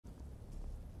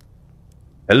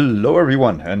Hello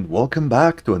everyone, and welcome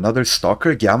back to another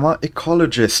Stalker Gamma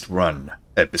Ecologist run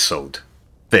episode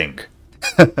thing.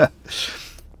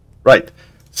 Right,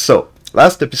 so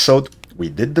last episode we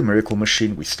did the Miracle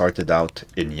Machine. We started out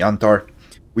in YANTAR.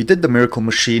 We did the Miracle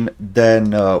Machine,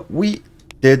 then we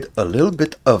did a little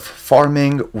bit of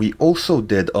farming. We also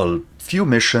did a few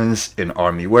missions in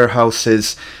army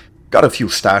warehouses, got a few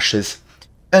stashes,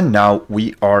 and now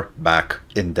we are back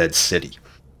in Dead City.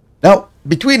 Now,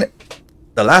 between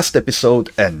the last episode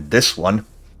and this one,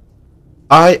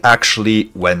 I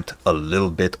actually went a little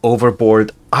bit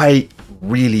overboard. I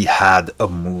really had a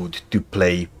mood to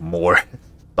play more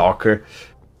Stalker,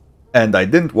 and I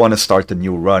didn't want to start a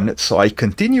new run, so I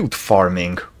continued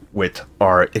farming with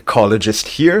our ecologist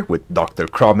here, with Dr.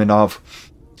 Chrominov,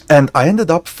 and I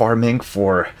ended up farming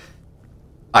for,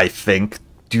 I think,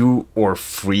 2 or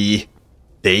 3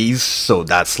 days, so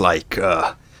that's like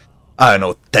I don't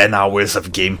know, 10 hours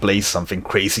of gameplay, something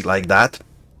crazy like that.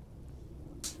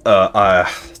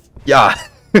 Yeah.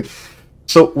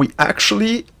 So we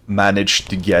actually managed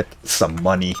to get some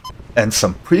money and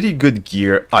some pretty good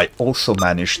gear. I also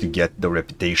managed to get the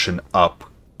reputation up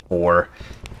for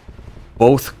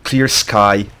both Clear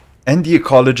Sky and the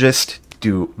Ecologist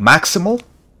to maximal.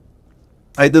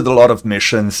 I did a lot of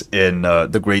missions in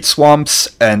the Great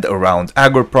Swamps and around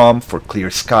Agroprom for Clear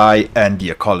Sky and the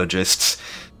Ecologists.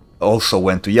 Also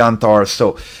went to YANTAR,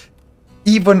 so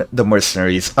even the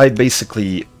mercenaries, I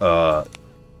basically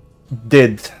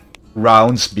did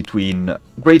rounds between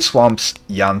Great Swamps,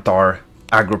 YANTAR,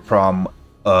 Agroprom,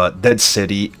 Dead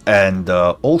City, and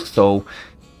also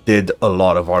did a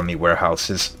lot of army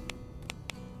warehouses.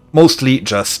 Mostly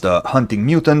just hunting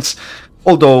mutants,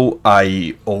 although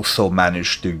I also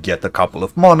managed to get a couple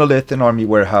of monolith in army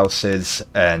warehouses,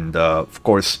 and of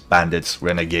course bandits,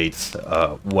 renegades,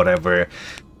 whatever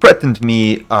threatened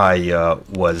me, I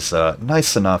was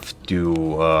nice enough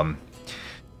to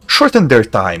shorten their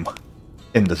time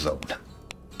in the zone.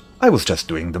 I was just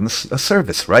doing them a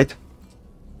service, right?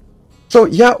 So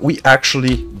yeah, we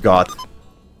actually got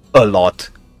a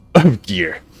lot of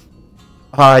gear.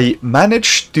 I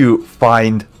managed to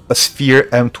find a Sphere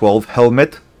M12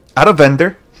 helmet at a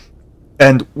vendor,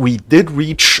 and we did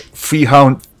reach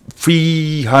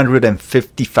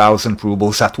 350,000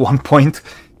 rubles at one point.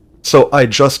 So I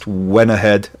just went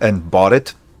ahead and bought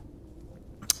it.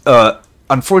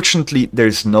 Unfortunately,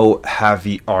 there's no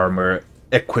heavy armor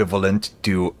equivalent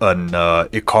to an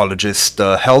ecologist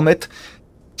helmet.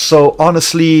 So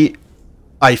honestly,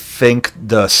 I think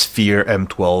the Sphere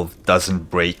M12 doesn't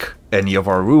break any of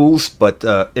our rules, but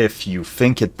if you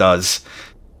think it does,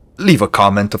 leave a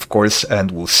comment, of course, and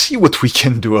we'll see what we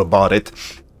can do about it.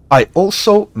 I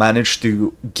also managed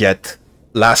to get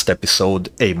last episode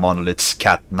a Monolith's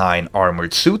Cat 9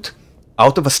 armored suit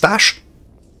out of a stash,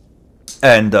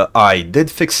 and I did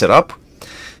fix it up.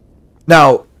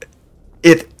 Now,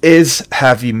 it is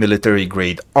heavy military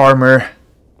grade armor,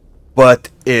 but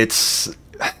it's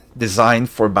designed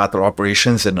for battle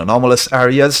operations in anomalous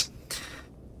areas,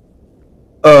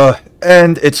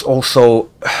 and it's also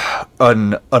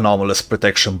an anomalous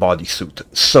protection bodysuit.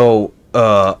 So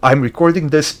I'm recording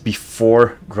this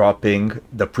before dropping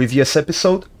the previous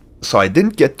episode, so I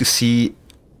didn't get to see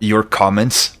your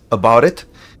comments about it,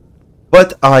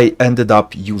 but I ended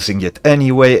up using it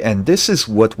anyway, and this is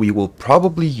what we will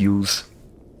probably use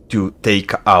to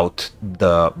take out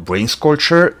the Brain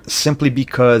Scorcher, simply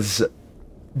because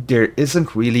there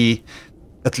isn't really,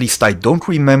 at least I don't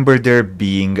remember there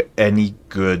being any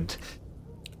good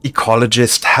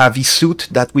ecologist heavy suit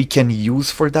that we can use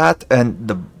for that, and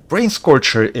the Brain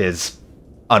Scorcher is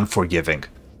unforgiving.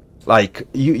 Like,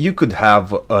 you could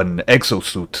have an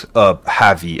exosuit, a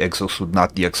heavy exosuit,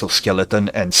 not the exoskeleton,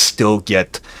 and still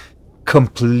get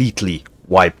completely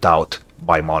wiped out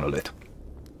by Monolith.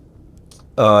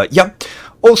 Yeah,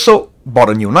 also bought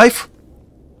a new knife,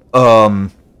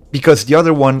 because the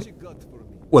other one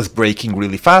was breaking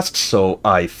really fast, so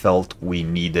I felt we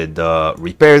needed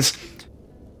repairs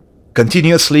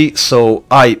continuously, so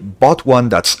I bought one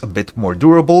that's a bit more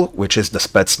durable, which is the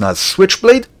Spetsnaz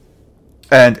Switchblade,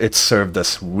 and it served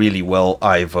us really well.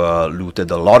 I've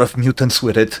looted a lot of mutants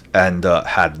with it and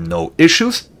had no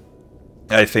issues.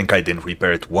 I think I didn't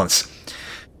repair it once.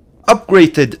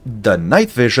 Upgraded the night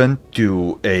vision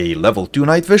to a level 2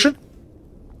 night vision.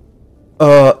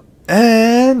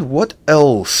 And what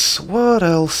else? What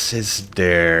else is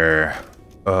there?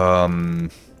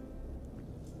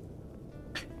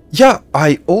 Yeah,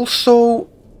 I also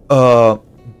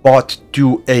bought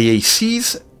 2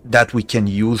 AACs that we can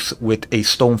use with a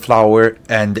Stoneflower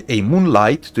and a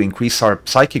Moonlight to increase our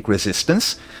psychic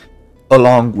resistance,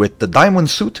 along with the Diamond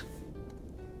Suit.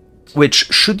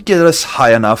 which should get us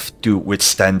high enough to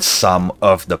withstand some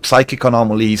of the psychic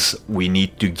anomalies we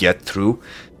need to get through.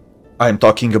 I'm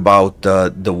talking about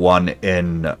the one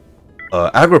in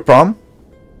Agroprom,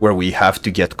 where we have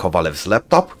to get Kovalev's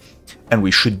laptop, and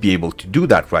we should be able to do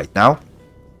that right now.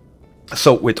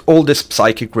 So with all this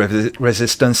psychic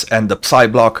resistance and the Psy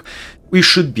block, we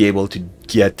should be able to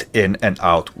get in and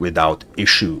out without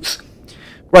issues.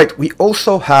 Right, we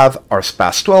also have our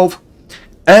SPAS 12,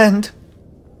 and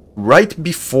right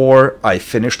before I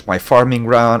finished my farming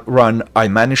run, I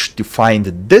managed to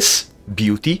find this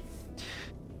beauty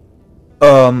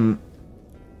in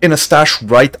a stash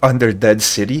right under Dead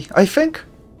City, I think.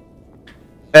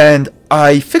 And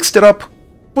I fixed it up,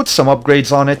 put some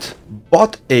upgrades on it,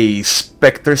 bought a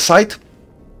Spectre sight,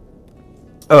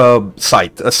 a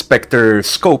Spectre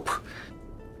scope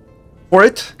for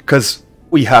it, because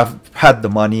we have had the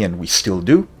money and we still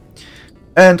do,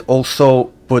 and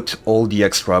also put all the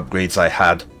extra upgrades I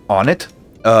had on it.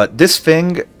 This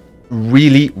thing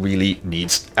really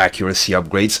needs accuracy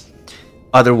upgrades,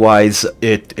 otherwise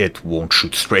it won't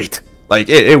shoot straight. Like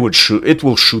it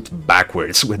will shoot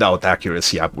backwards without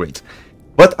accuracy upgrades.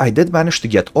 But I did manage to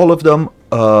get all of them.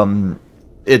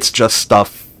 It's just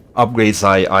upgrades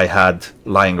I had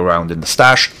lying around in the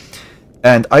stash,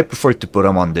 and I prefer to put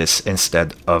them on this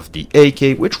instead of the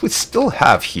AK, which we still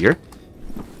have here.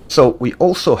 So we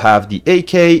also have the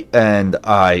AK, and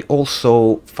I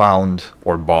also found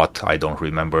or bought, I don't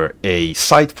remember, a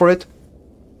sight for it.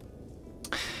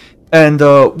 And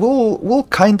we'll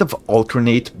kind of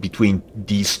alternate between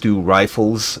these two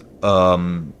rifles,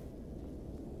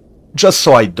 just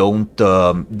so I don't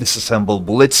disassemble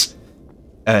bullets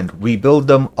and rebuild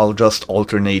them. I'll just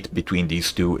alternate between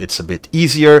these two. It's a bit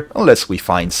easier, unless we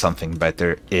find something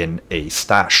better in a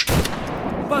stash.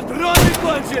 Патроны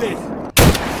кончились!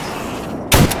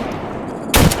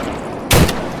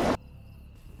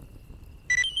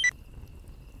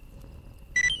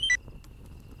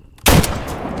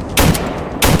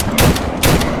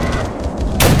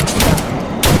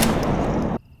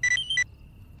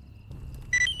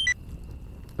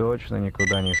 Точно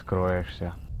никуда не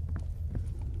скроешься.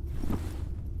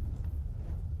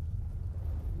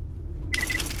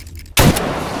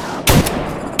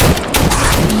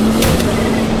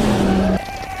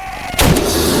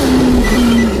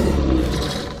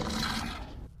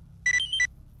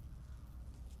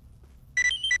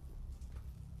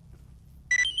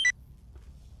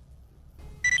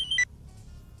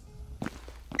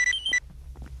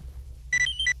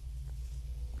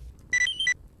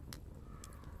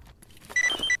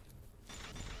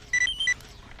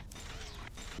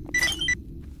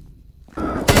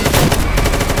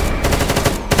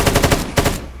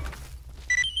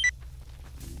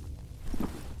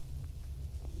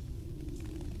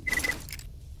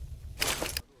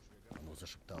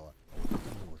 Зашептала. Вот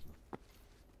это можно.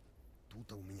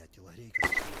 Тут у меня телогрейка.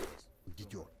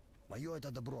 Дитё. Мое это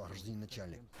добро, гражданин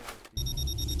начальник.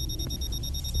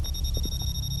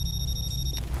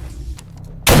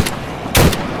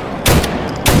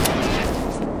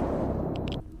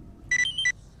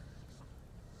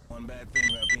 One bad thing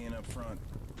about being up front.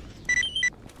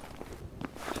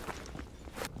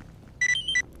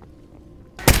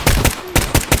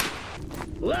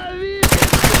 Лови!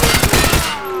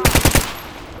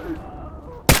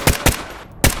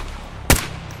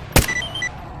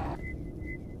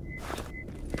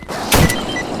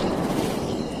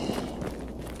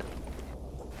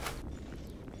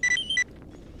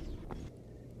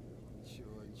 Чё,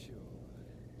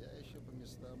 я еще по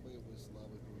местам боевой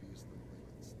славы туристов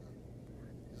ходить стану.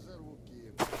 За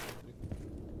руки.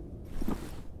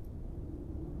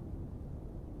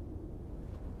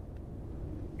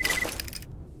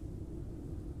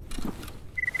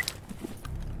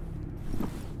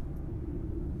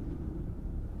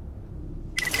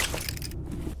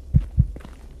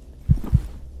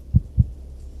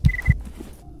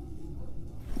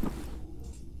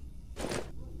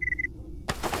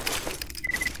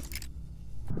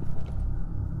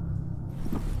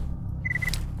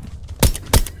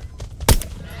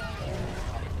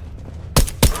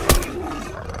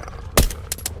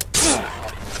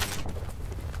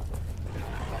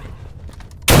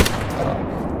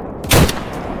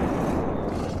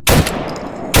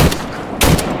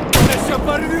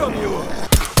 Порвем его!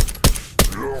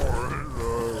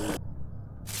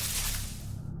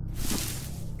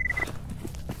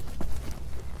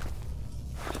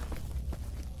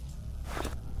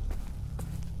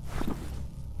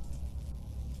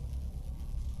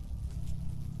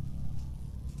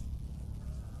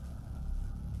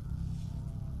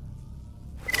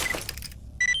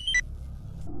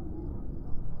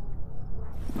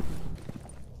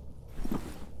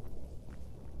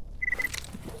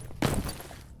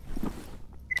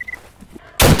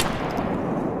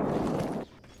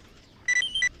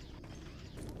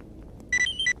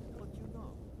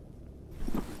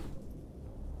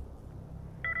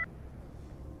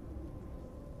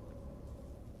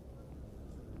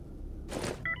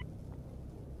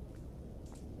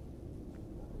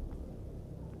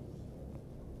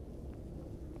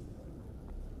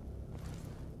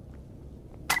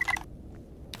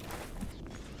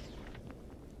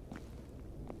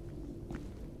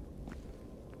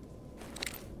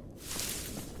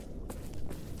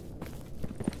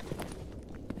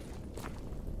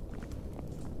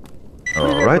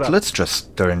 Alright, let's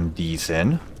just turn these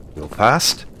in real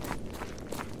fast.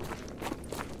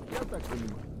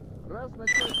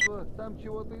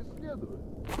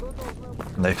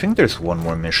 And I think there's one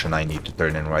more mission I need to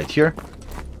turn in right here.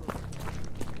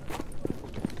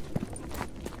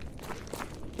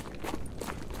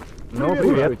 Ну,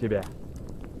 привет тебе.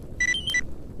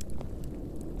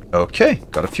 Okay,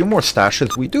 got a few more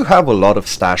stashes. We do have a lot of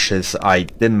stashes. I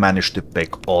didn't manage to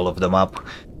pick all of them up.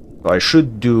 So I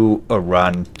should do a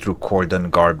run through Cordon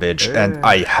Garbage, and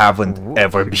I haven't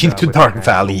ever been to Dark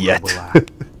Valley yet.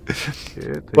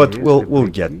 But we'll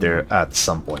get there at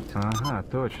some point. Ага,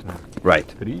 точно.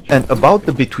 Right. And about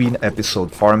the between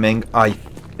episode farming, I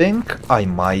think I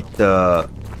might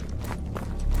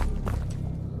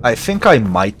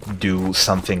do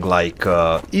something like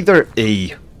either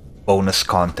a bonus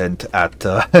content at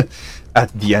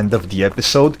at the end of the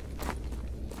episode,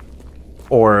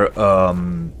 or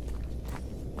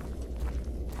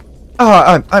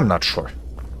I'm not sure.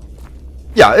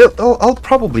 Yeah, I'll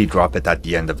probably drop it at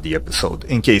the end of the episode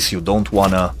in case you don't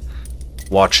wanna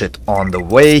watch it on the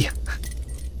way.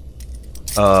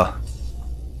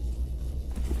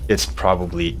 It's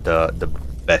probably the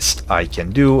best I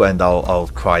can do, and I'll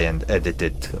try and edit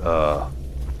it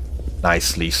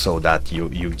nicely so that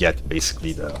you get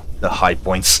basically the high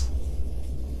points.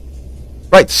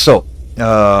 Right, so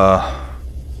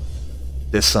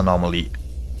this anomaly,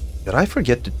 did I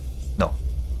forget to? No,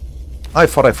 I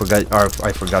thought I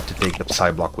forgot to take the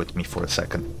Psy block with me for a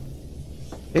second.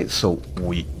 Okay, so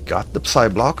we got the Psy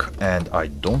block, and I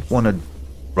don't want to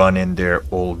run in there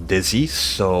all dizzy,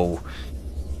 so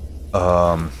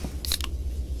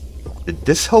did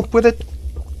this help with it?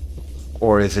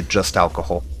 Or is it just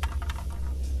alcohol?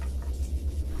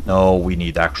 No, we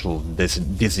need actual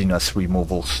dizziness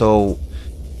removal, so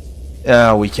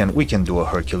we can do a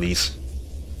Hercules.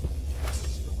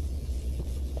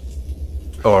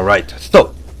 Alright,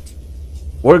 so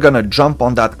we're gonna jump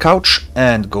on that couch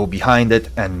and go behind it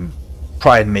and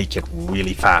try and make it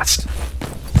really fast,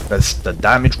 because the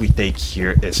damage we take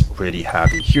here is pretty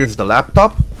heavy. Here's the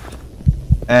laptop,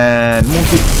 and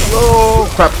move it. Oh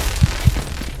crap!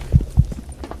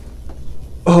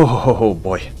 Oh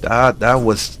boy, that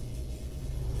was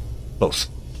close.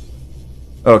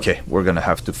 Okay, we're gonna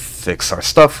have to fix our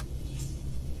stuff.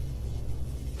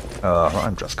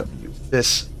 I'm just gonna use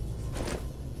this,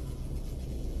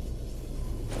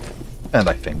 and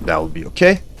I think that'll be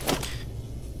okay.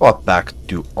 Pop back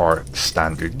to our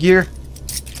standard gear.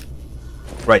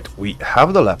 Right, we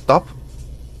have the laptop,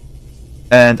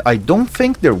 and I don't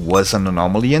think there was an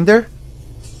anomaly in there.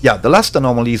 Yeah, the last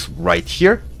anomaly is right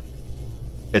here.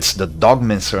 It's the Dog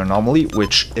Mincer anomaly,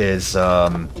 which is,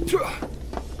 I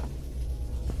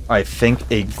think,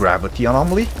 a gravity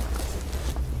anomaly.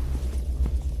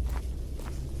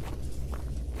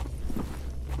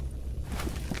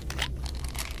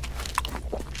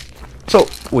 So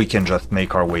we can just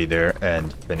make our way there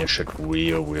and finish it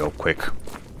real quick.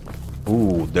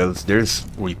 Ooh, there's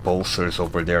repulsors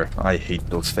over there. I hate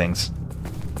those things.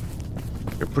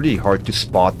 They're pretty hard to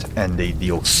spot, and they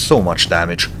deal so much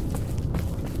damage.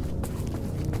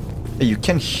 You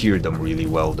can hear them really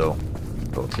well though,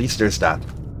 so at least there's that.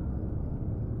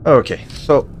 Okay,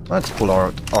 so let's pull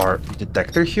out our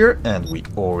detector here, and we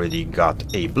already got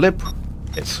a blip.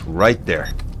 It's right there.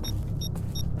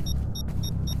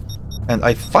 And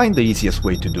I find the easiest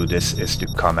way to do this is to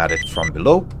come at it from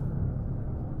below.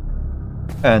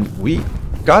 And we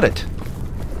got it.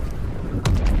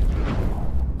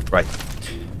 Right.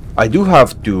 I do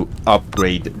have to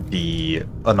upgrade the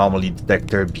anomaly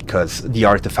detector, because the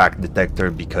artifact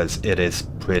detector, because it is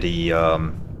pretty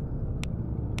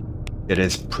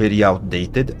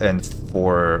outdated, and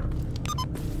for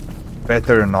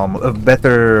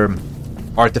better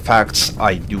artifacts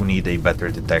I do need a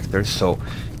better detector. So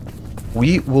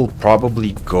we will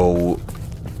probably go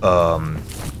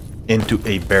into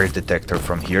a bear detector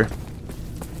from here,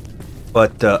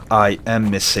 but I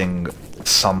am missing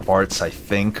some parts, I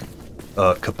think,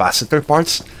 capacitor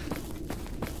parts.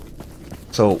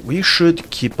 So we should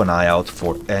keep an eye out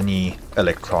for any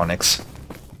electronics.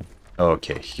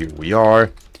 Okay, here we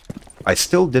are. I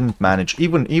still didn't manage,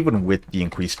 even with the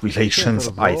increased relations,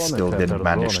 I still didn't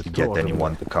manage to get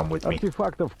anyone to come with me.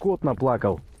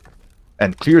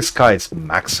 And clear sky is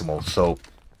maximal, so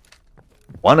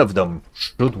one of them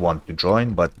should want to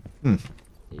join, but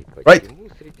right.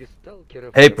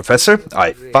 Hey Professor,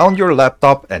 I found your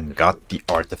laptop and got the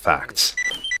artifacts.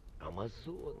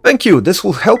 Thank you, this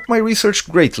will help my research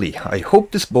greatly. I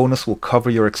hope this bonus will cover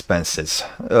your expenses.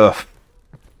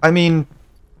 I mean,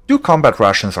 2 combat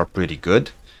rations are pretty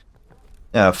good.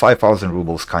 5,000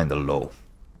 rubles kinda low.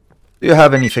 Do you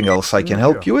have anything else I can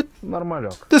help you with?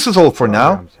 Нормалек. This is all for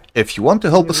now. If you want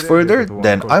to help us further,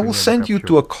 then I will send you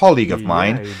to a colleague of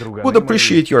mine who would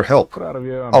appreciate your help.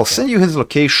 I'll send you his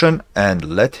location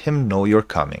and let him know you're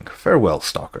coming. Farewell,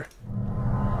 Stalker.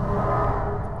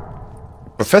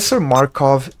 Professor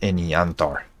Markov in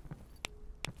Yantar.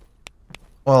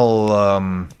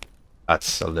 Well,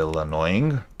 that's a little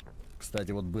annoying.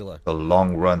 Кстати, вот было. A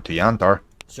long run to Yantar.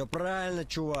 Все правильно,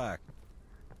 чувак.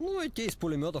 Ну, идти из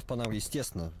пулеметов по нам,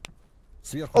 естественно.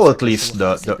 Сверху Well, at least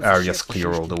the area's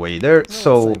clear all the way there,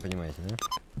 so сами понимаете, да?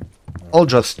 I'll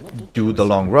just do the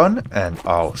long run and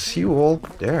I'll see you all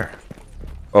there.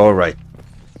 Alright,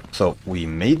 so we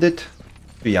made it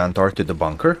to Yantar, to the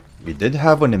bunker. We did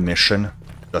have an emission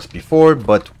just before,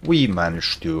 but we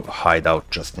managed to hide out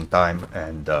just in time,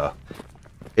 and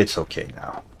it's okay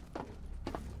now.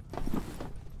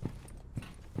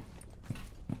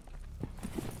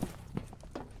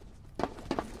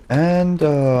 And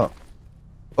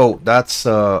oh, that's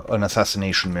an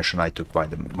assassination mission I took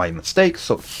by mistake.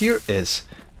 So here is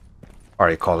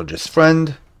our ecologist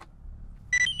friend,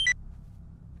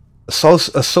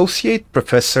 Associate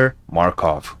Professor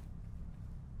Markov.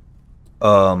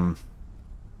 The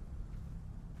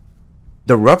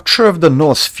rupture of the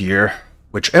noosphere,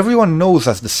 which everyone knows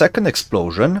as the second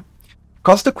explosion,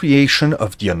 caused the creation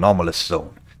of the anomalous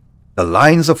zone. The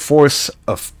lines of force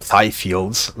of psi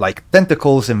fields, like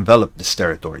tentacles, envelop this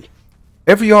territory.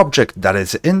 Every object that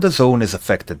is in the zone is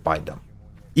affected by them.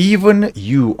 Even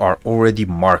you are already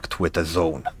marked with a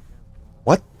zone.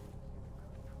 What?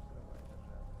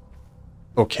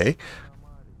 Okay.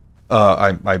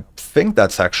 I think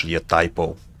that's actually a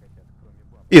typo.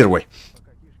 Either way.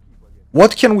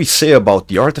 What can we say about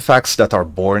the artifacts that are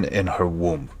born in her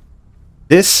womb?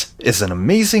 This is an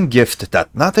amazing gift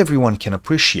that not everyone can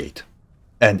appreciate.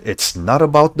 And it's not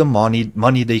about the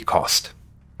money they cost.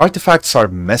 Artifacts are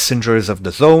messengers of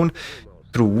the zone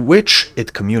through which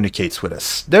it communicates with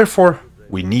us. Therefore,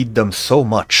 we need them so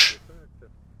much.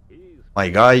 My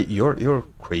guy, you're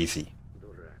crazy.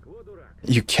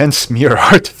 You can smear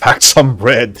artifacts on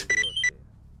bread.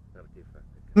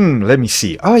 Let me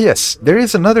see. Ah yes, there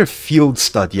is another field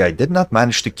study I did not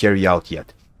manage to carry out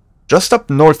yet. Just up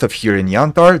north of here in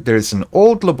Yantar, there is an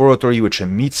old laboratory which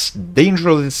emits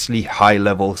dangerously high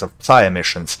levels of psi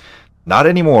emissions. Not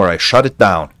anymore, I shut it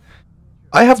down.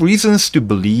 I have reasons to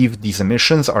believe these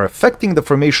emissions are affecting the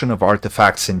formation of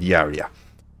artifacts in the area.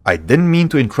 I didn't mean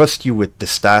to entrust you with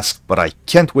this task, but I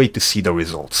can't wait to see the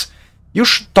results. You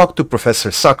should talk to Professor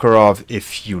Sakharov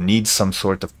if you need some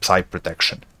sort of psi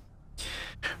protection.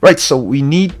 Right, so we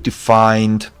need to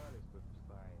find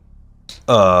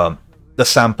the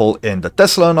sample in the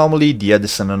Tesla anomaly, the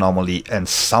Edison anomaly, and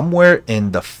somewhere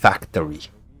in the factory.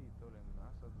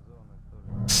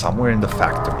 Somewhere in the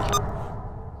factory.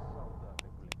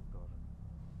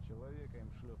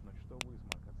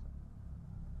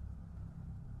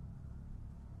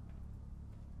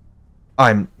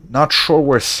 I'm not sure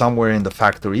where somewhere in the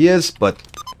factory is, but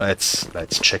let's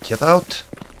check it out.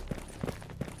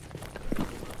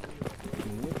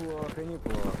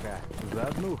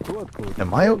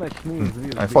 Am I?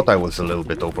 I thought I was a little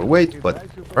bit overweight, but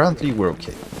apparently we're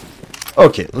okay.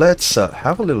 Okay, let's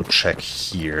have a little check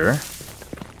here.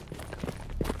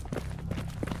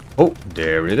 Oh,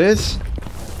 there it is.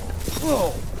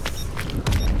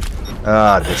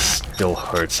 Ah, this still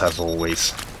hurts as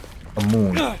always. A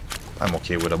moon. I'm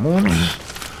okay with a moon.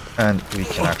 And we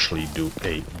can actually do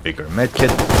a bigger medkit.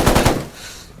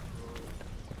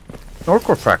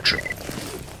 Norcore fracture.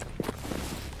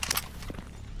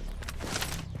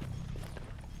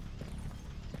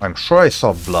 I'm sure I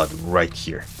saw blood right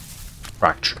here.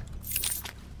 Fracture.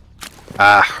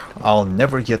 Ah, I'll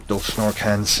never get those snork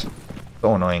hands.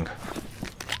 So annoying.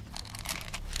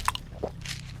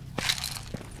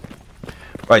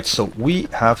 Right, so we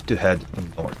have to head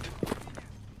north.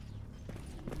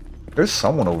 There's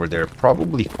someone over there,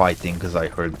 probably fighting because I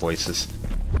heard voices.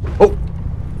 Oh!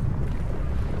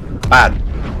 Bad.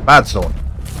 Bad zone.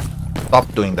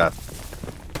 Stop doing that.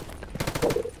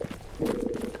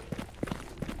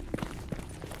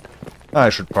 I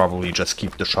should probably just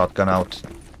keep the shotgun out.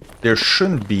 There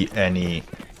shouldn't be any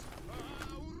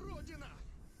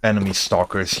enemy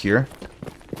stalkers here.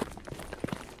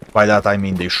 By that I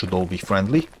mean they should all be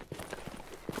friendly.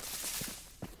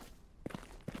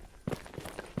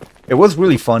 It was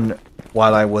really fun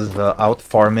while I was out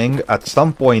farming. At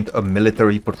some point a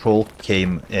military patrol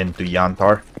came into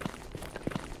Yantar.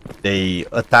 They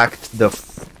attacked the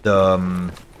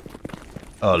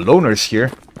loners here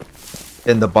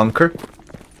in the bunker,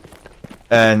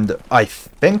 and I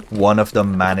think one of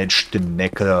them managed to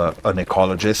nick an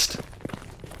ecologist.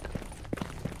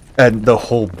 And the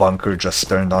whole bunker just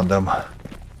turned on them.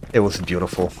 It was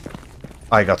beautiful.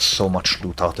 I got so much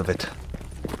loot out of it.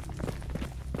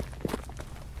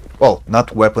 Well,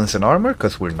 not weapons and armor,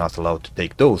 because we're not allowed to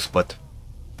take those, but...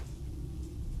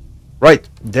 Right,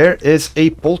 there is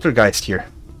a poltergeist here.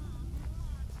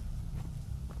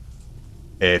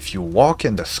 If you walk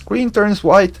and the screen turns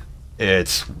white,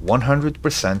 it's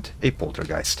 100% a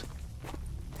poltergeist.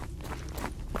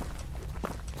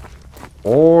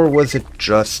 Or was it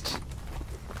just...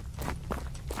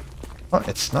 Oh,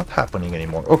 it's not happening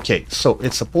anymore. Okay, so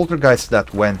it's a poltergeist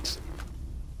that went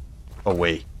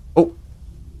away. Oh!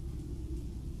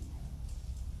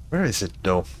 Where is it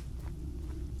though?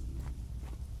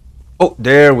 Oh,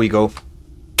 there we go.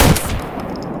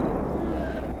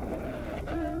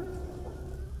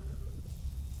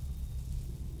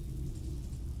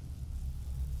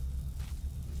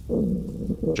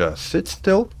 Just sit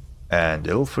still and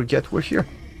it'll forget we're here.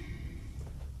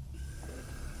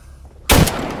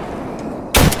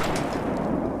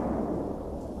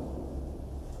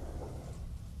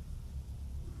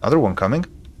 Another one coming.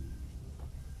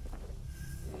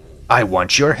 I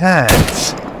want your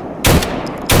hands!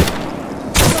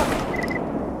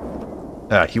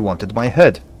 Ah, he wanted my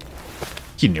head.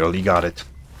 He nearly got it.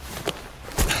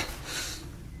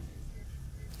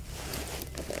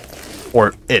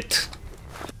 Or it.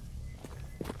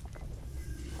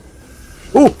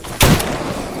 Ooh!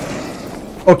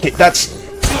 Okay, that's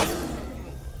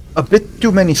a bit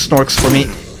too many snorks for me.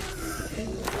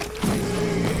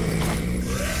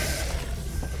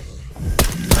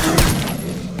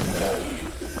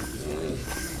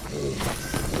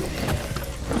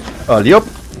 Yup.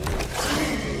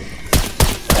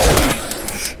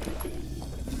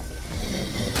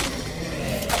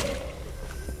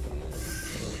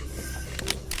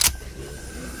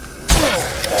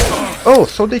 Oh,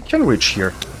 so they can reach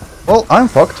here. Well, I'm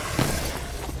fucked.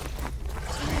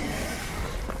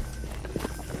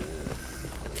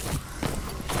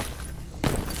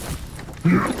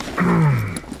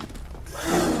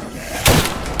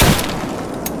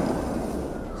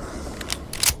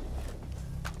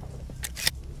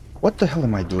 What the hell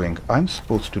am I doing? I'm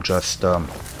supposed to just,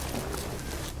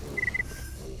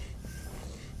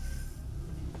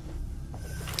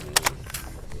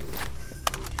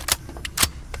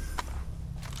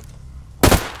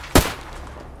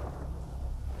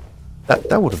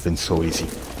 That would have been so easy.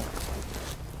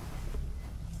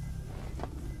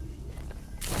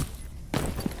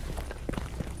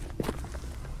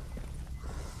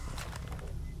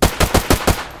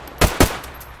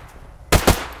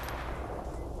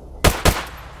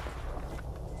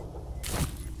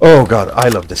 Oh god, I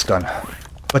love this gun.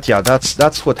 But yeah,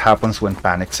 that's what happens when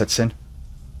panic sets in.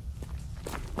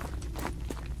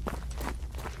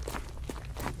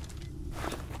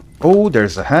 Oh,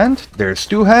 there's a hand. There's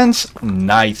two hands.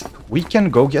 Nice. We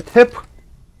can go get hip.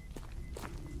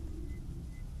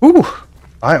 Ooh,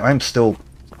 I'm still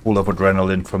full of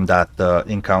adrenaline from that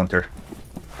encounter.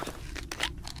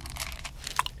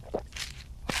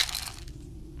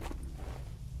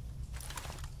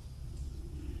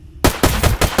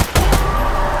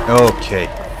 Okay,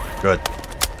 good.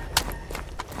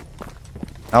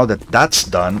 Now that that's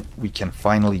done, we can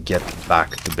finally get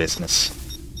back to business.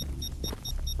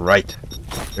 Right,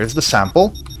 there's the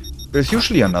sample. There's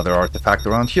usually another artifact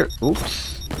around here.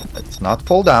 Oops, let's not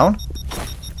fall down.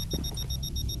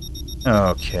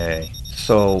 Okay,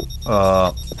 so,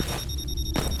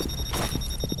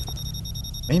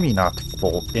 maybe not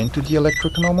fall into the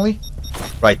electric anomaly.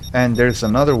 Right, and there's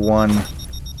another one.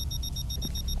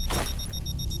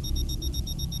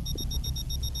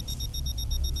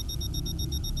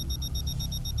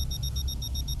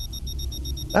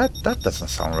 That doesn't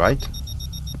sound right.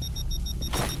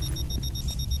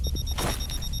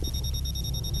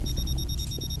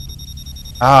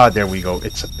 Ah, there we go.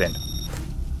 It's a pin.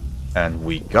 And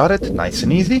we got it. Nice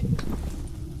and easy.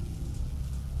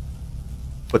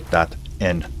 Put that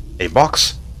in a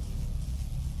box.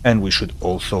 And we should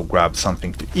also grab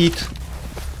something to eat.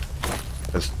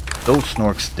 Because those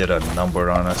snorks did a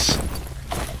number on us.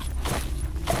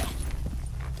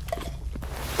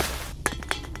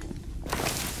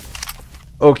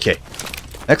 Okay.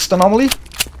 Next anomaly.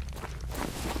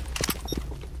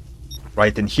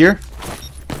 Right in here.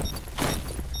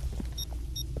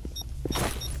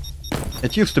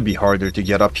 It used to be harder to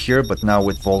get up here, but now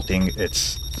with vaulting,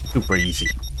 it's super easy.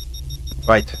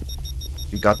 Right,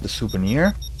 we got the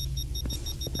souvenir,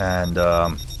 and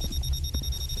oh,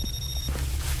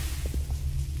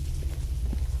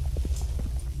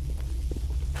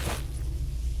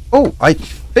 I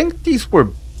think these were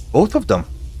both of them.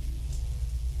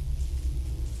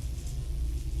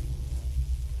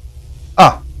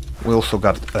 We also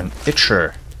got an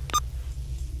itcher.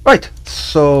 Right,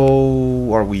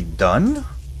 so are we done?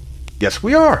 Yes,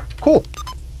 we are. Cool.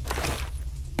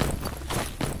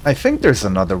 I think there's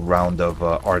another round of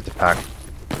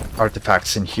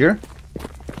artifacts in here.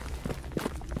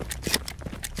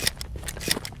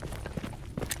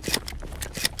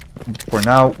 For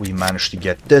now, we managed to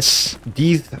get this.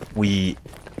 These, we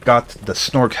got the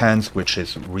snork hands, which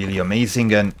is really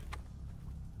amazing, and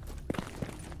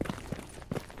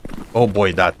oh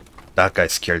boy, that guy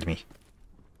scared me.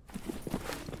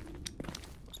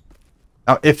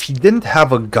 Now, if he didn't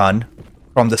have a gun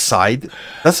from the side,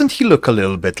 doesn't he look a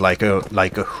little bit like a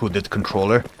hooded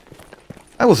controller?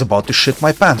 I was about to shit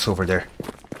my pants over there.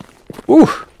 Ooh!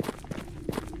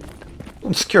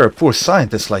 Don't scare a poor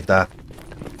scientist like that.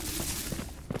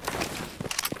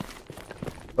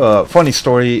 Funny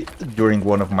story, during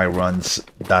one of my runs,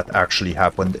 that actually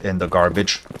happened in the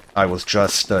garbage. I was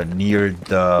just near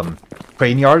the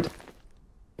crane yard,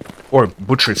 or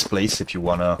butcher's place if you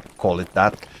wanna call it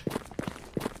that,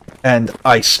 and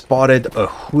I spotted a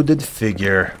hooded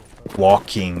figure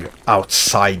walking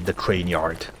outside the crane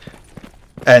yard.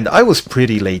 And I was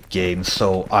pretty late game,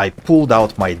 so I pulled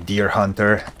out my deer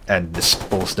hunter and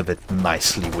disposed of it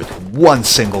nicely with one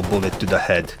single bullet to the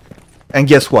head. And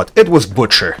guess what? It was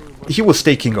Butcher. He was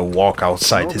taking a walk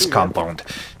outside his compound.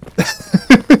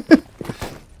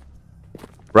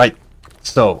 Right,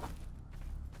 so...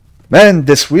 Man,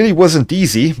 this really wasn't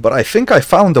easy, but I think I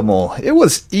found them all. It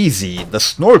was easy, the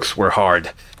snorks were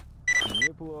hard.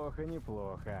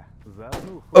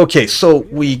 Okay, so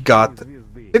we got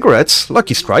cigarettes,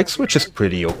 Lucky Strikes, which is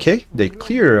pretty okay. They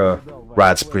clear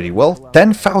rats pretty well.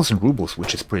 10,000 rubles,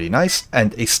 which is pretty nice.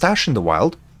 And a stash in the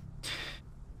wild.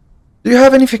 Do you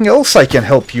have anything else I can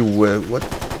help you with? What?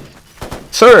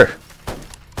 Sir!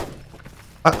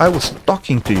 I was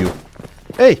talking to you.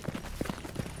 Hey!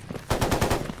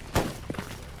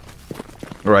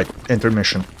 Right,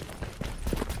 intermission.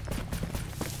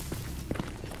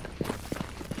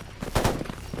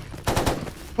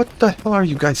 What the hell are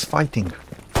you guys fighting?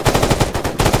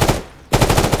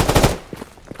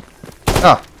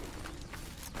 Ah.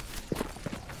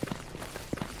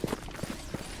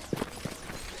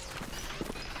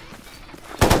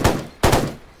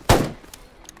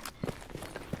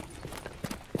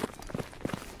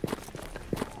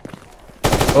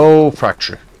 Oh,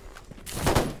 fracture.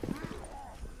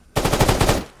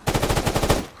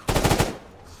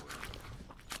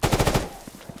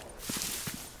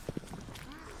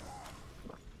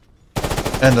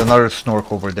 And another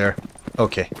snork over there.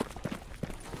 Okay.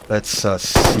 Let's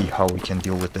see how we can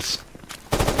deal with this.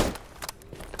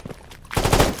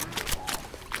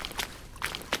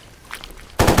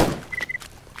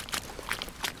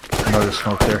 Another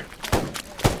snork there.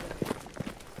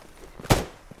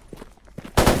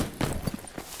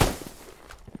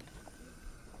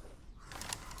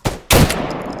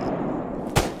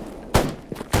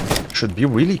 Should be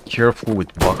really careful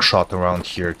with buckshot around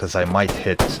here, because I might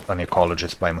hit an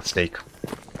ecologist by mistake.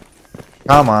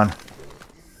 Come on.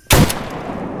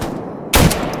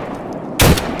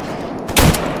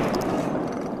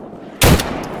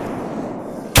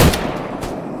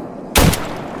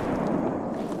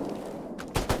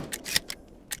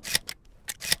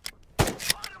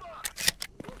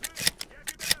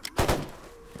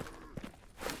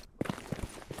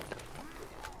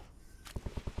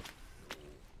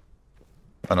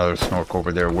 Another snork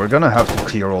over there. We're gonna have to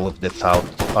clear all of this out,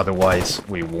 otherwise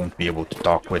we won't be able to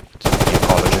talk with the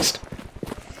ecologist.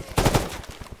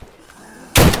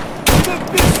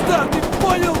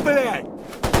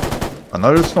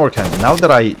 Another snork, and now that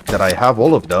I have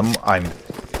all of them,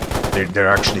 they're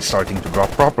actually starting to drop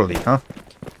properly, huh?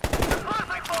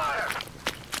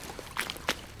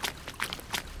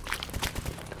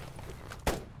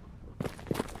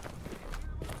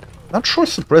 Not sure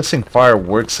suppressing fire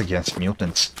works against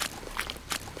mutants.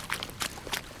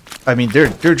 I mean,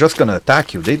 they're just gonna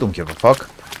attack you. They don't give a fuck.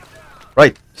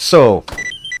 Right, so...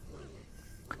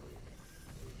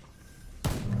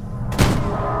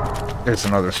 There's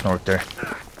another snork there.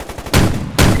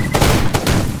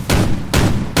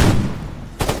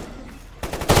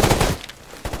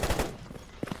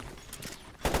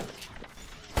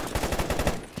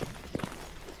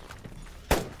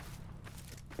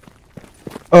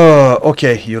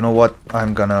 Okay, you know what?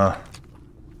 I'm gonna...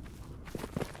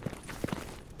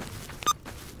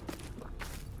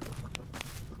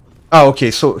 Ah, okay,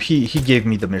 so he gave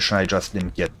me the mission, I just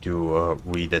didn't get to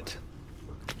read it.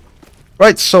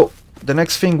 Right, so the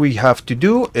next thing we have to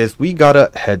do is we gotta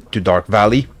head to Dark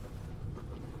Valley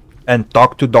and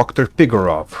talk to Dr.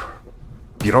 Pigorov.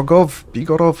 Pirogov?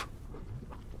 Pigorov?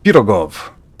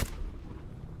 Pirogov.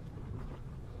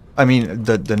 I mean,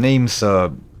 the name's,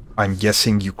 I'm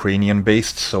guessing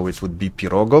Ukrainian-based, so it would be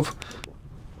Pirogov.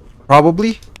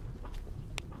 Probably.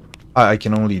 I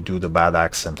can only do the bad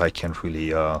accent. I can't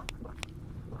really, I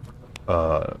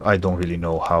don't really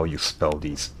know how you spell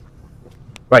these.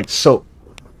 Right, so,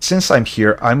 since I'm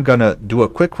here, I'm gonna do a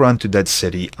quick run to Dead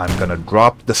City. I'm gonna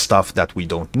drop the stuff that we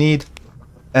don't need.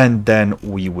 And then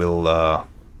we will,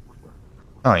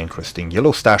 interesting.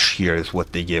 Yellow stash here is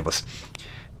what they gave us.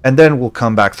 And then we'll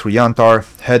come back through Yantar,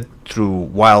 head through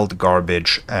Wild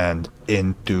Garbage, and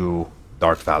into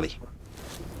Dark Valley.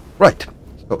 Right.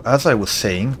 So as I was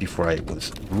saying, before I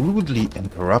was rudely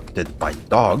interrupted by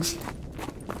dogs,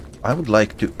 I would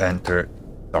like to enter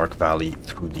Dark Valley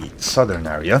through the southern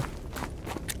area.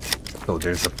 So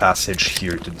there's a passage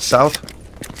here to the south.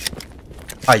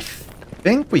 I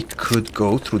think we could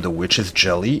go through the Witch's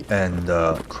Jelly and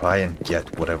try and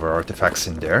get whatever artifacts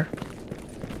in there.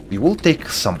 We will take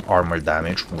some armor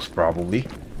damage, most probably.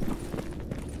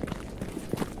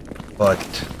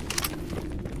 But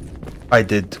I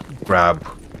did grab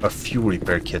a few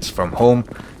repair kits from home.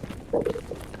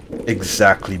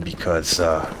 Exactly because...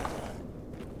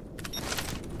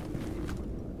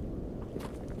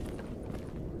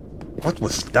 what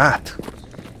was that?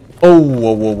 Oh,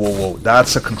 whoa, whoa, whoa, whoa.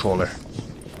 That's a controller.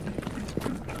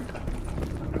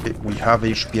 Okay, we have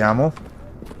HP ammo.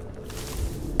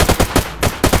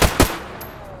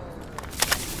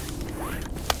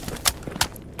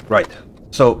 Right.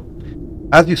 So,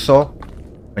 as you saw,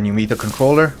 when you meet a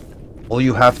controller, all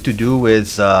you have to do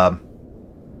is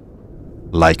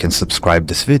like and subscribe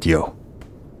this video.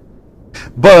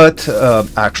 But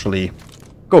actually,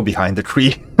 go behind the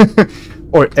tree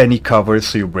or any cover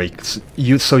so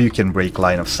you can break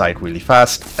line of sight really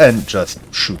fast and just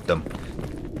shoot them.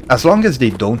 As long as they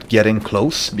don't get in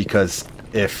close, because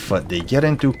if they get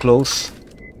in too close,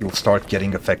 you'll start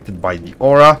getting affected by the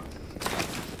aura.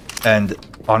 And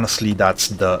honestly, that's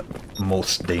the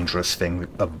most dangerous thing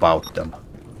about them.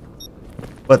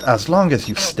 But as long as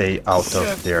you stay out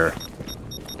of their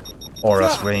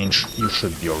aura's range, you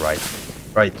should be alright.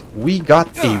 Right, we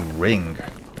got a ring.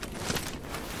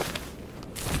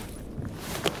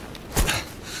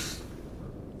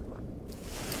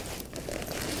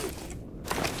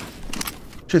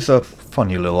 Which is a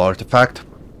funny little artifact.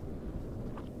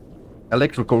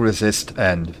 Electrical resist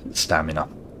and stamina.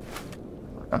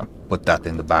 Put that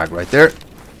in the bag right there.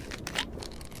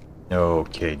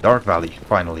 Okay, Dark Valley,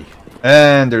 finally.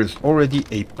 And there's already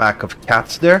a pack of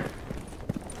cats there.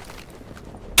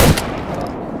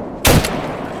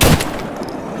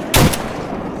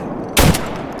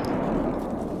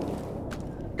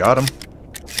 Got him.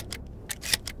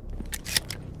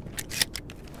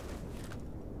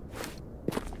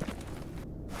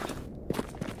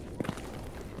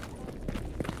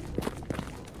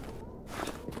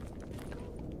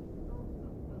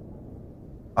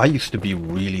 I used to be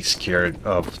really scared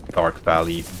of Dark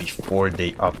Valley before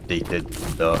they updated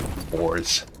the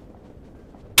boars.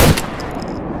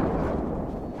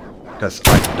 Because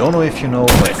I don't know if you know,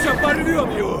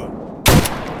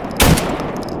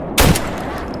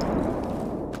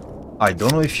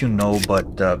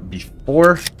 but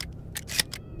before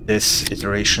this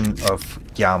iteration of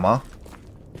Gamma,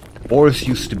 boars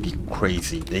used to be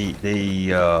crazy.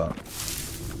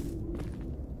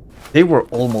 They were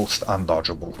almost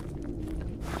undodgeable.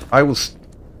 I was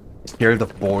scared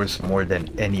of boars more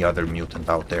than any other mutant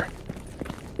out there.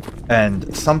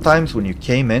 And sometimes when you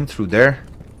came in through there,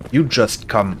 you just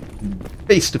come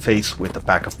face to face with a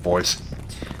pack of boars.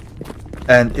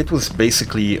 And it was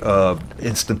basically an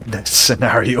instant death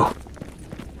scenario.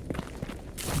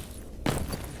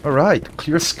 Alright,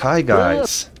 clear sky,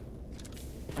 guys.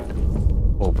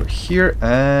 Over here,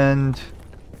 and...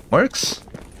 Mercs?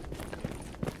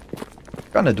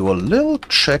 Gonna do a little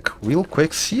check real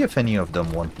quick, see if any of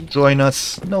them want to join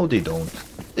us. No, they don't.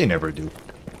 They never do.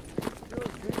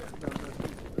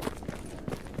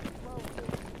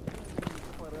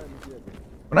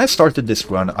 When I started this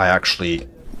run, I actually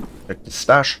checked the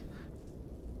stash.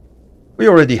 We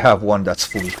already have one that's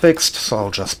fully fixed, so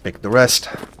I'll just pick the rest.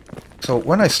 So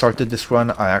when I started this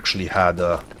run, I actually had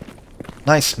a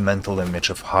nice mental image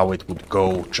of how it would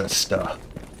go, just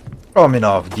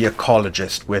Chrominov the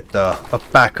Ecologist with a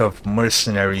pack of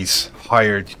mercenaries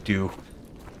hired to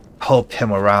help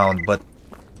him around, but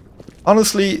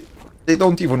honestly, they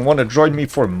don't even want to join me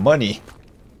for money.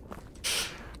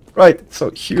 Right,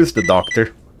 so here's the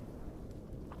doctor.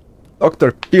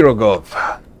 Dr.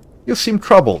 Pirogov, you seem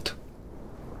troubled.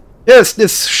 Yes,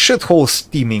 this shithole's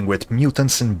steaming with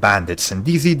mutants and bandits, and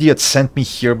these idiots sent me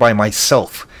here by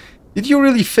myself. Did you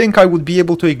really think I would be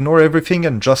able to ignore everything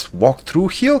and just walk through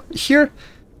here?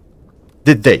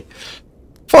 Did they?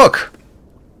 Fuck!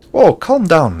 Oh, calm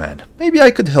down, man. Maybe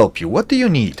I could help you. What do you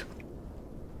need?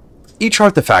 Each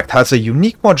artifact has a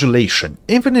unique modulation,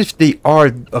 even if they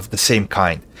are of the same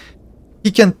kind.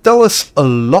 He can tell us a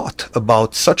lot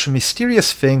about such a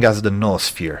mysterious thing as the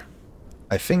noosphere.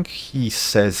 I think he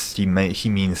says he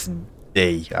means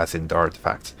they, as in the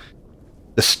artifacts.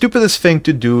 The stupidest thing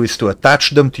to do is to attach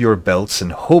them to your belts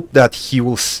and hope that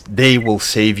they will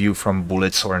save you from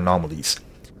bullets or anomalies.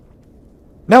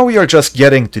 Now we are just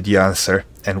getting to the answer,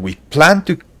 and we plan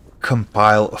to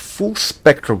compile a full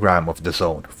spectrogram of the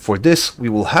zone. For this, we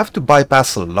will have to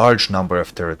bypass a large number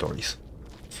of territories.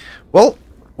 Well,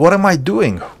 what am I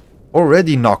doing?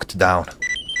 Already knocked down.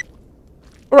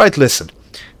 Alright, listen.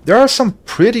 There are some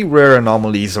pretty rare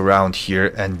anomalies around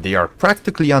here, and they are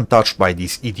practically untouched by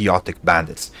these idiotic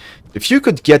bandits. If you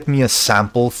could get me a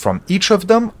sample from each of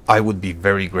them, I would be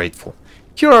very grateful.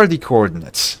 Here are the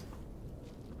coordinates.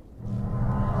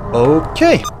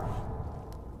 Okay.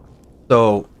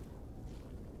 So,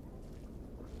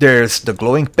 there's the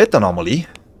glowing pit anomaly,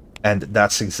 and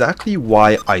that's exactly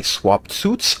why I swapped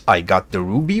suits. I got the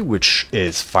ruby, which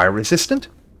is fire resistant.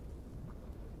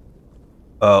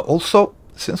 Also,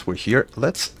 since we're here,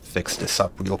 let's fix this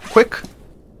up real quick.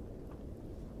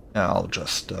 I'll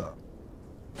just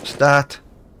use that.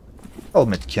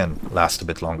 Helmet can last a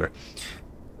bit longer.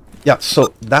 Yeah,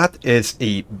 so that is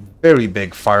a very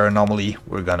big fire anomaly.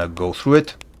 We're gonna go through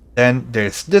it. Then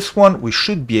there's this one. We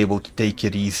should be able to take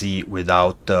it easy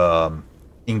without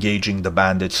engaging the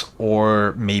bandits,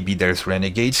 or maybe there's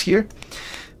renegades here.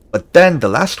 But then the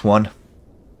last one,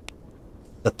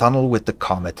 the tunnel with the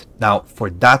comet. Now for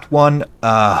that one,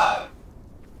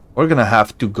 we're gonna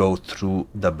have to go through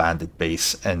the bandit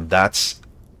base, and that's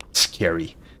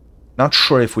scary. Not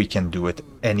sure if we can do it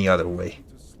any other way.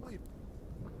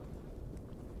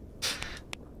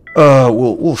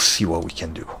 We'll see what we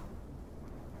can do.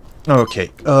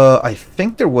 Okay, I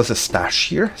think there was a stash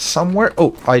here somewhere.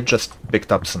 Oh, I just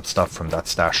picked up some stuff from that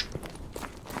stash.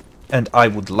 And I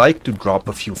would like to drop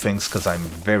a few things because I'm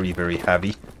very, very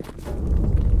heavy.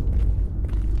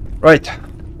 Right.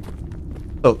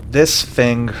 So this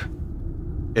thing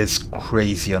is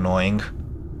crazy annoying.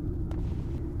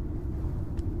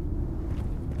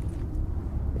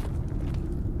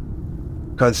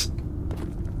 Because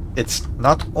it's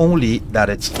not only that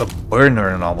it's a burner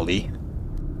anomaly.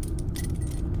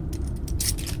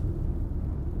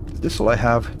 Is this all I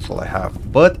have? It's all I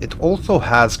have. But it also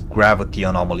has gravity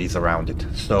anomalies around it.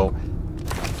 So...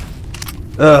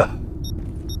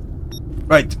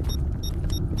 right.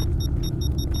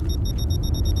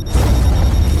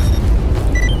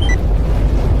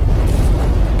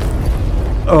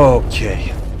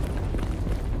 Okay.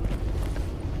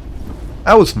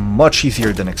 That was much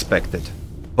easier than expected.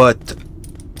 But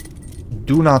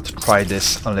do not try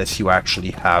this unless you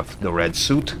actually have the red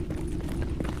suit,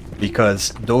 because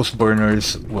those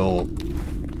burners will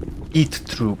eat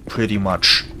through pretty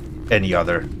much any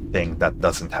other thing that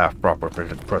doesn't have proper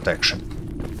protection.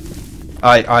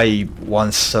 I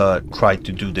once tried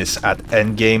to do this at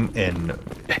endgame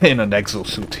in an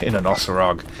exosuit, in an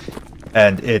Osorog,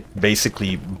 and it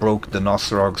basically broke the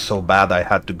Osorog so bad I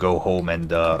had to go home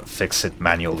and fix it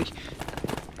manually.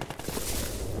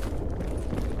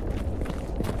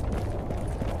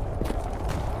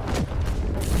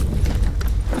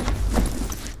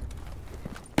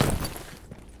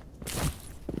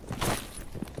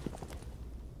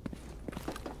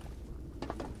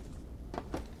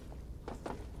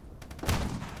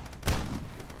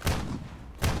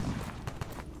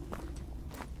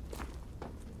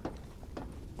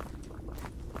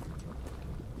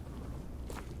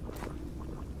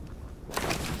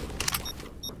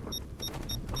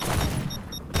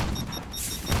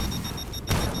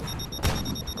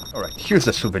 Here's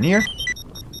a souvenir,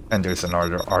 and there's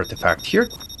another artifact here.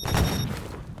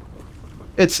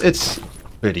 It's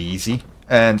pretty easy,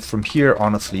 and from here,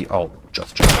 honestly, I'll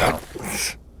just jump down.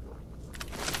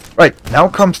 Right, now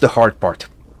comes the hard part.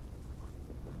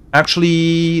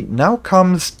 Actually, now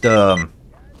comes the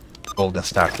golden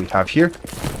stack we have here.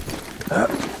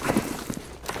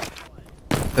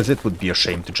 Because it would be a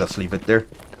shame to just leave it there.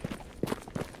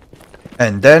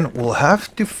 And then we'll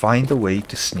have to find a way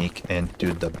to sneak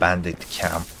into the bandit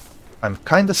camp. I'm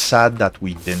kinda sad that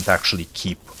we didn't actually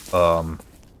keep a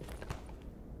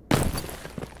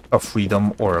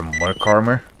freedom or a merc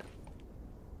armor.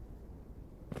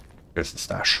 Here's the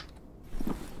stash.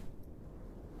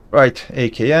 Right,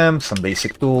 AKM, some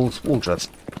basic tools, we'll just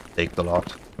take the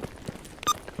lot.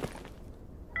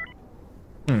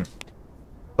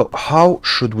 So how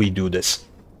should we do this?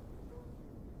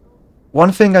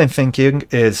 One thing I'm thinking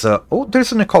is... oh,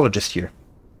 there's an ecologist here.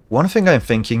 One thing I'm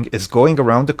thinking is going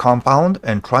around the compound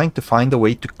and trying to find a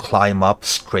way to climb up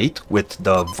straight with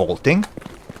the vaulting.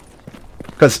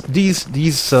 Because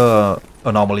these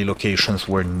anomaly locations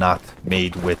were not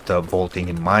made with vaulting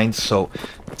in mind, so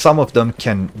some of them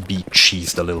can be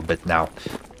cheesed a little bit now.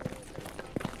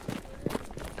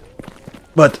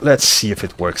 But let's see if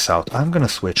it works out. I'm gonna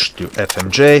switch to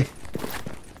FMJ.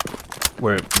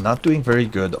 We're not doing very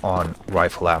good on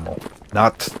rifle ammo.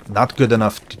 Not good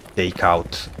enough to take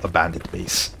out a bandit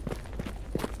base.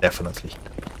 Definitely.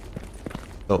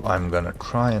 So I'm gonna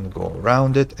try and go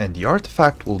around it, and the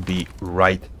artifact will be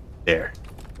right there.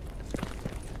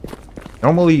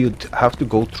 Normally you'd have to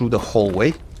go through the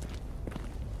hallway.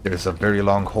 There's a very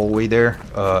long hallway there,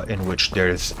 in which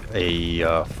there's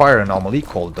a fire anomaly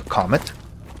called the Comet.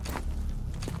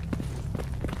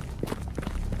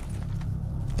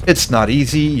 It's not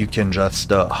easy, you can just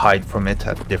hide from it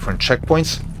at different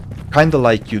checkpoints. Kinda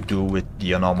like you do with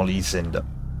the anomalies in the...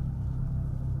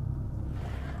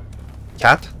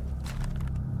 Cat?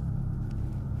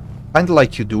 Kinda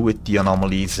like you do with the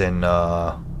anomalies in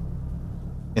the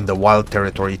Wild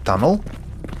Territory tunnel.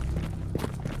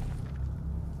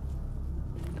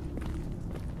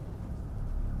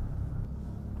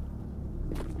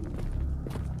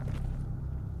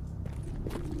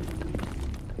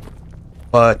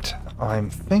 But I'm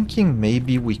thinking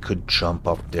maybe we could jump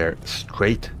up there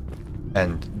straight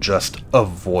and just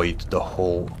avoid the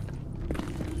whole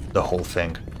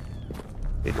thing.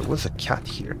 Okay, there was a cat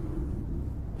here.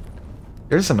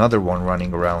 There's another one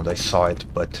running around, I saw it,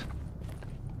 but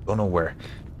don't know where.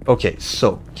 Okay,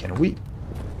 so can we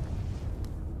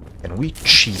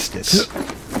cheese this?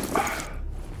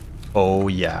 Oh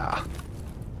yeah.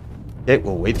 Okay,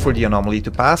 we'll wait for the anomaly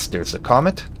to pass. There's a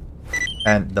comet.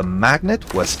 And the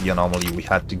magnet was the anomaly we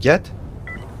had to get.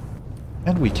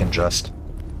 And we can just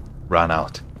run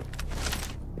out.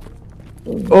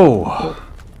 Oh.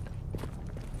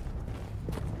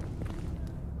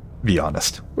 Be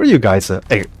honest, were you guys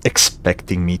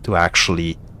expecting me to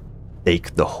actually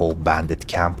take the whole bandit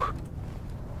camp?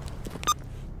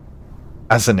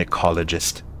 As an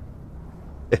ecologist.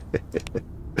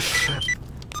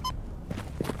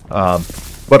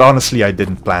 But honestly, I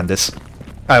didn't plan this.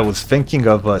 I was thinking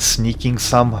of sneaking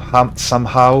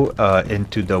somehow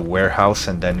into the warehouse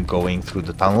and then going through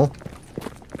the tunnel.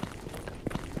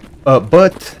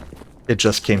 But it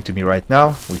just came to me right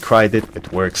now. We tried it,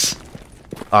 it works.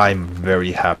 I'm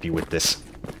very happy with this.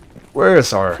 Where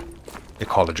is our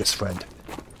ecologist friend?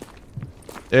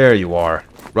 There you are,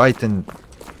 right in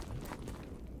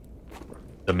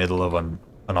the middle of an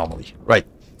anomaly. Right.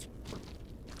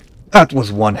 That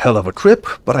was one hell of a trip,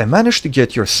 but I managed to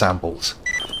get your samples.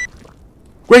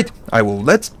 Great, I will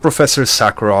let Professor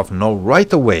Sakharov know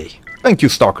right away. Thank you,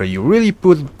 Stalker, you really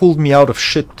pulled me out of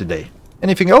shit today.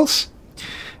 Anything else?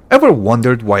 Ever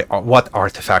wondered what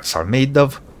artifacts are made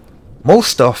of?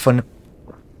 Most often,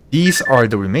 these are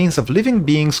the remains of living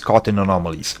beings caught in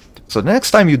anomalies. So the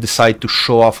next time you decide to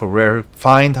show off a rare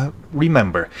find,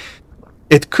 remember,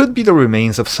 it could be the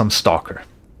remains of some stalker.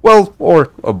 Well,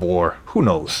 or a boar, who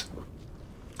knows.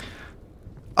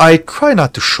 I try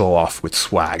not to show off with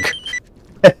swag.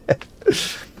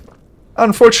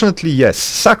 Unfortunately, yes,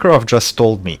 Sakharov just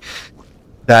told me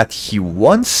that he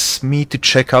wants me to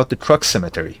check out the truck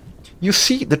cemetery. You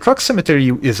see, the truck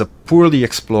cemetery is a poorly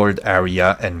explored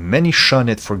area and many shun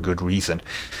it for good reason,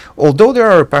 although there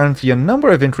are apparently a number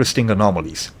of interesting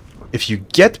anomalies. If you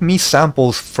get me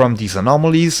samples from these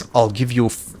anomalies, I'll give you a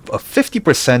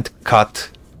 50% cut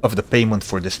of the payment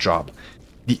for this job.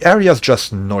 The area's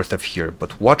just north of here,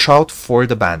 but watch out for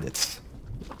the bandits.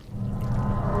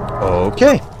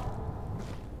 Okay.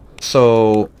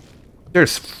 So,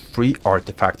 there's 3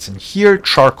 artifacts in here.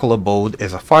 Charcoal Abode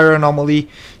is a fire anomaly.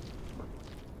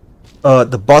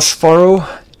 The bus furrow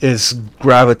is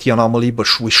gravity anomaly,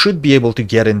 but we should be able to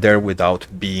get in there without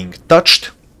being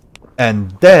touched.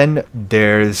 And then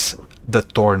there's the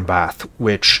Thorn Bath,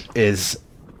 which is...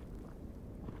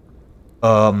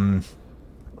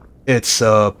 it's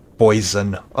a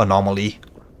poison anomaly,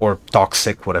 or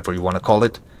toxic, whatever you want to call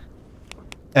it.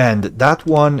 And that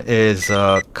one is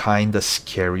kinda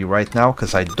scary right now,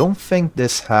 because I don't think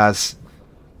this has...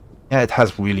 Yeah, it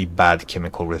has really bad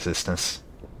chemical resistance.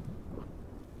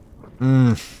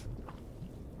 And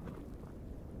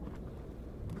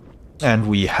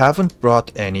we haven't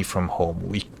brought any from home.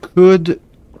 We could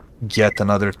get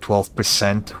another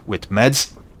 12% with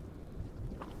meds.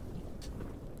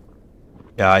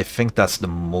 Yeah, I think that's the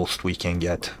most we can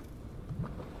get.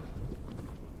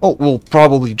 Oh, we'll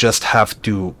probably just have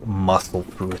to muscle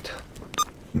through it.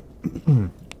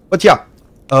 But yeah,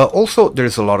 also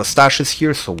there's a lot of stashes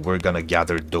here, so we're gonna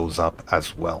gather those up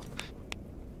as well.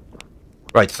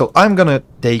 Right, so I'm gonna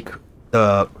take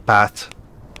the path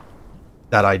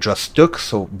that I just took,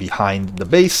 so behind the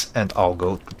base, and I'll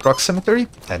go to truck cemetery,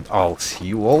 and I'll see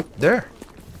you all there.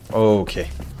 Okay.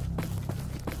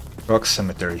 Truck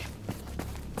cemetery.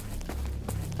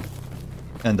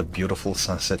 And a beautiful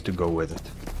sunset to go with it.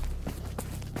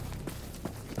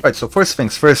 Right, so first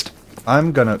things first,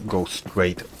 I'm gonna go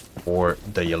straight for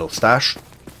the yellow stash.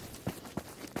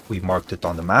 We marked it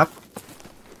on the map.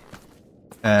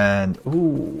 And,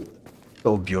 ooh,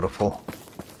 so beautiful.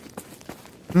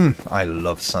 I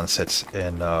love sunsets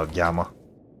in Gamma.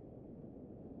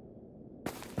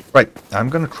 Right, I'm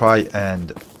gonna try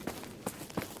and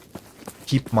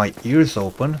keep my ears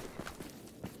open.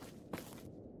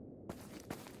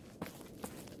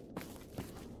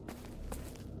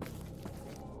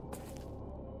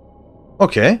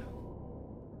 Okay.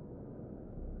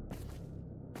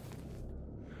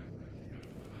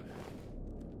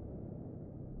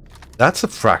 That's a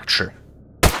fracture.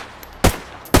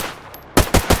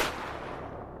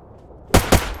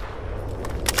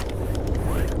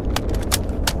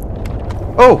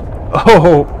 Oh!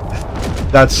 Oh!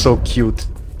 That's so cute.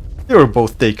 They were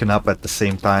both taken up at the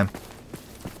same time.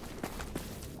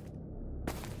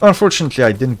 Unfortunately,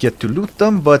 I didn't get to loot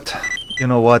them, but you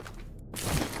know what?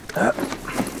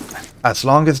 As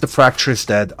long as the fracture is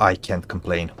dead, I can't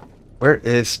complain. Where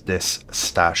is this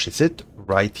stash? Is it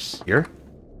right here?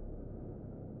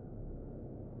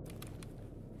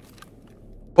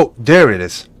 Oh, there it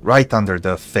is. Right under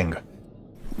the thing.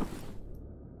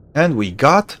 And we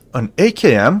got an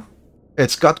AKM.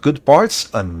 It's got good parts.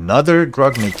 Another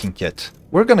drug making kit.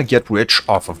 We're gonna get rich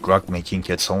off of drug making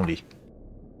kits only.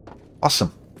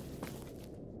 Awesome.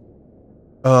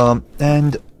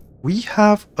 And we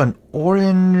have an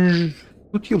orange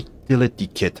utility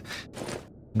kit.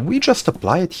 Can we just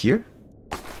apply it here?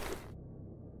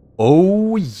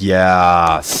 Oh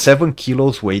yeah, 7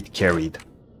 kilos weight carried.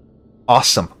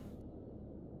 Awesome.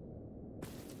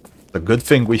 The good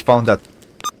thing we found that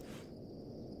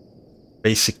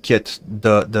basic kit.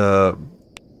 The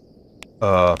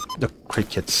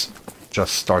crickets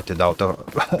just started out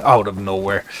of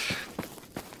nowhere.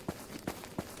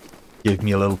 Gave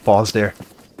me a little pause there.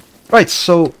 Right,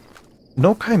 so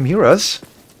no chimeras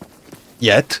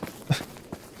yet.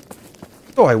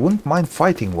 So I wouldn't mind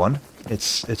fighting one.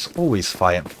 It's always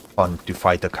fun to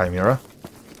fight a chimera.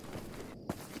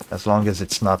 As long as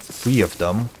it's not 3 of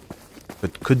them.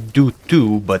 It could do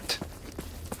 2, but...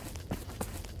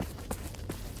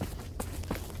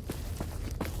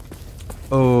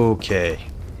 Okay.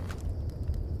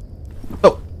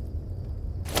 So,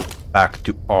 back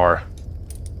to our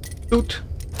suit.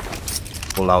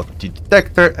 Pull out the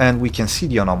detector and we can see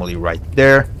the anomaly right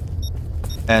there.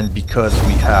 And because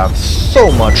we have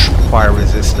so much fire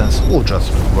resistance, we'll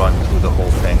just run through the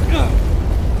whole thing.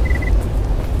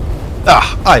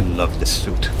 Ah, I love this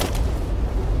suit.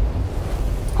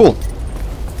 Cool.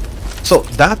 So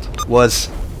that was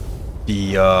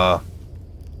the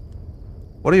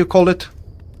what do you call it?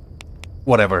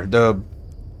 Whatever, the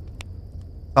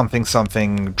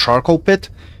something charcoal pit.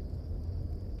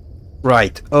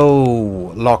 Right.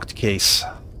 Oh, locked case.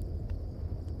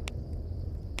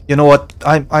 You know what?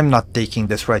 I'm not taking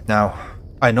this right now.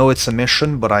 I know it's a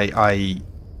mission, but I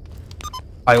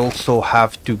also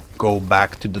have to go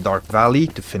back to the Dark Valley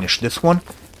to finish this one.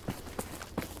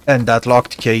 And that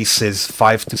locked case is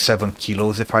 5 to 7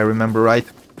 kilos, if I remember right.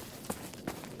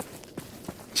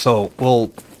 So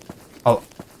we'll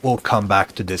come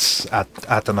back to this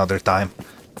at another time.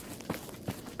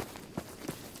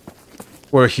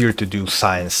 We're here to do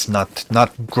science, not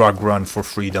drug run for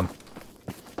freedom.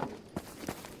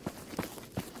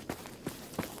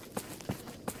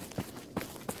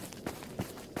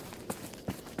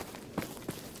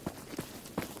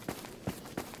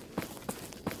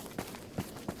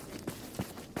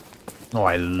 Oh,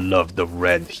 I love the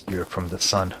red here from the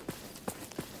sun.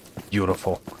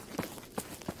 Beautiful.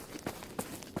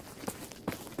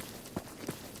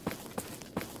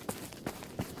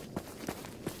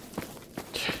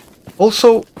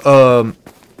 Also,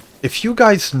 if you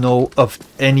guys know of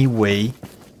any way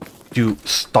to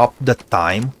stop the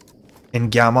time in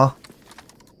Gamma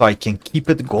so I can keep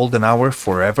it golden hour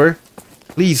forever,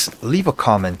 please leave a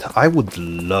comment. I would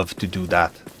love to do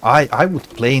that. I would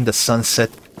play in the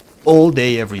sunset all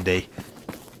day, every day.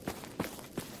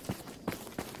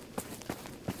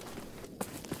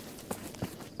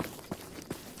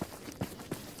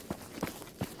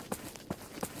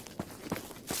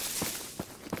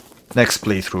 Next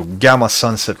playthrough, Gamma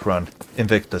Sunset Run,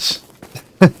 Invictus.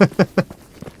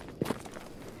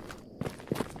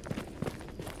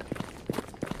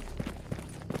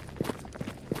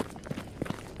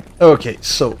 Okay,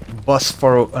 so bus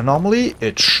furrow anomaly,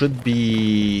 it should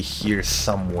be here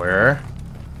somewhere.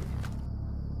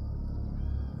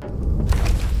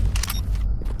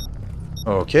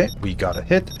 Okay, we got a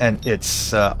hit, and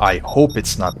it's, I hope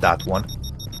it's not that one.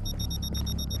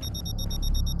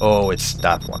 Oh, it's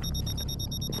that one.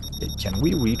 Okay, can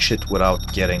we reach it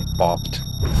without getting popped?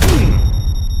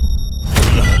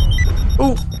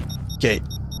 Oh, okay.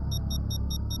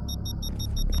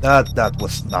 That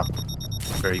was not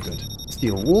very good.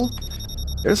 Steel wool.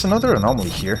 There's another anomaly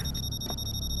here.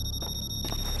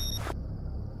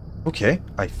 Okay,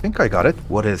 I think I got it.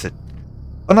 What is it?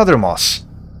 Another moss.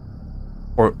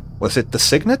 Or was it the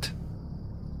signet?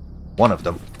 One of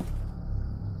them.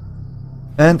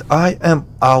 And I am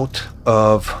out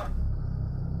of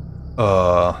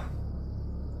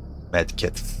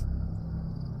medkits.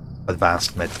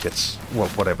 Advanced medkits. Well,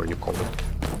 whatever you call it.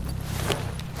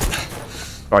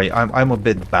 Sorry, I'm a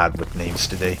bit bad with names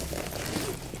today.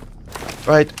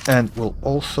 Right, and we'll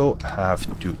also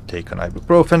have to take an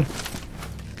ibuprofen.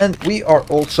 And we are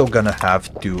also gonna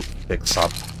have to fix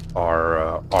up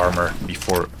our armor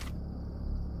before...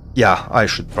 Yeah, I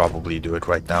should probably do it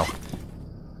right now.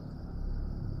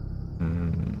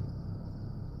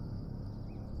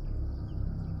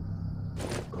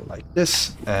 Go like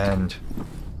this, and...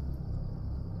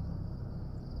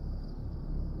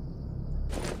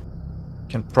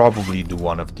 can probably do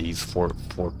one of these for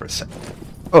 4%.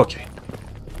 Okay.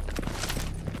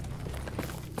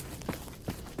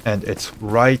 And it's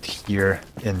right here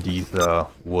in these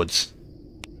woods.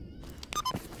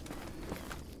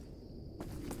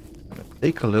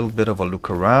 Take a little bit of a look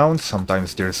around.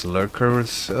 Sometimes there's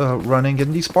lurkers running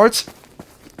in these parts.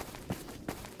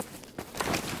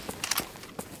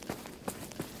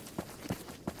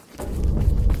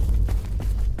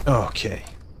 Okay.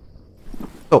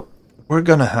 So, we're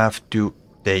gonna have to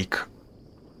take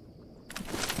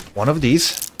one of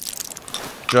these.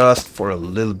 Just for a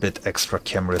little bit extra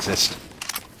chem resist.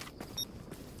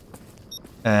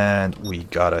 And we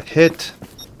got a hit.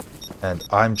 And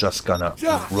I'm just gonna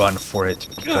run for it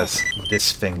because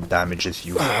this thing damages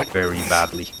you very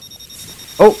badly.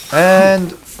 Oh,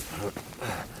 and...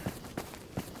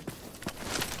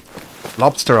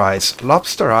 lobster eyes.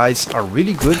 Lobster eyes are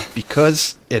really good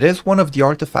because it is one of the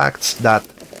artifacts that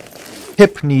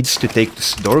Hip needs to take to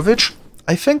Sidorovich,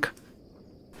 I think.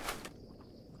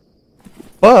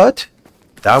 But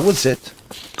that was it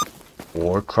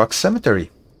for Crux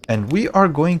Cemetery. And we are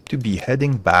going to be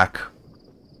heading back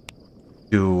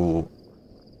to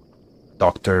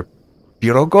Dr.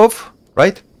 Pirogov,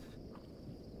 right?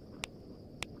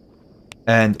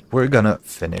 And we're gonna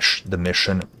finish the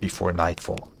mission before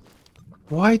nightfall.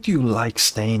 Why do you like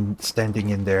standing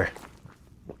in there?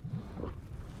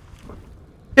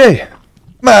 Okay.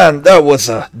 Man, that was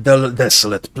a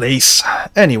desolate place.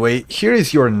 Anyway, here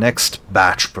is your next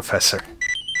batch, Professor.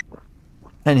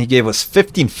 And he gave us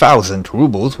 15,000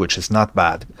 rubles, which is not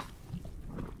bad.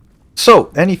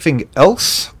 So, anything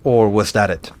else, or was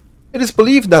that it? It is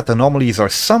believed that anomalies are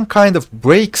some kind of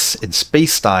breaks in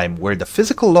space-time where the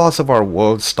physical laws of our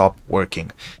world stop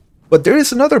working. But there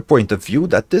is another point of view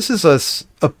that this is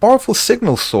a powerful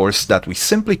signal source that we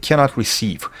simply cannot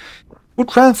receive. Who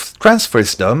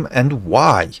transfers them and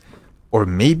why? Or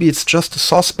maybe it's just a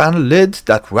saucepan lid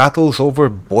that rattles over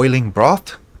boiling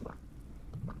broth?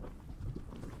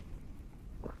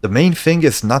 The main thing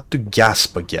is not to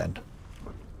gasp again.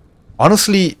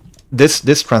 Honestly,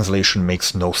 this translation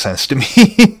makes no sense to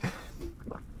me.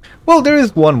 Well, there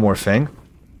is one more thing.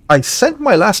 I sent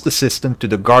my last assistant to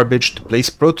the garbage to place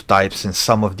prototypes in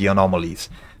some of the anomalies.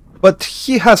 But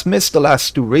he has missed the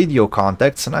last 2 radio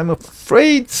contacts, and I'm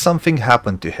afraid something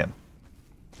happened to him.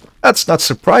 That's not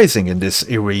surprising in this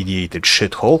irradiated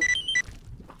shithole.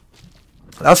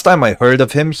 Last time I heard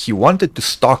of him, he wanted to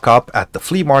stock up at the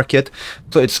flea market,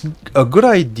 so it's a good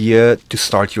idea to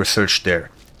start your search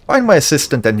there. Find my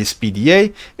assistant and his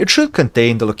PDA. It should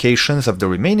contain the locations of the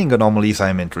remaining anomalies I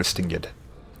am interested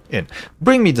in.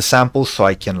 Bring me the samples so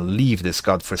I can leave this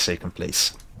godforsaken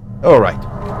place. Alright.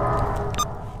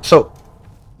 So,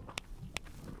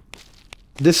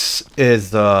 this is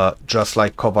just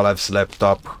like Kovalev's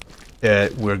laptop.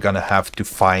 We're gonna have to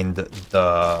find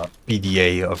the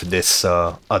PDA of this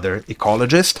other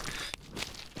ecologist.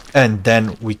 And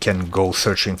then we can go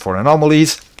searching for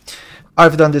anomalies.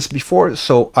 I've done this before,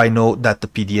 so I know that the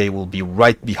PDA will be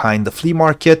right behind the flea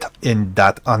market in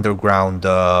that underground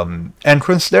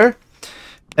entrance there.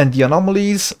 And the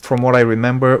anomalies, from what I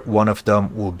remember, one of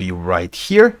them will be right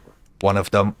here. One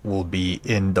of them will be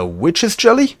in the witch's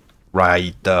jelly,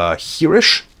 right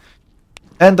here-ish.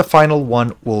 And the final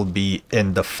one will be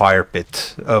in the fire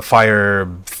pit, fire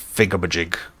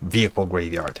thingamajig vehicle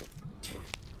graveyard.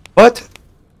 But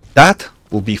that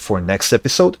will be for next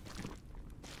episode.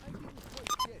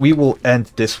 We will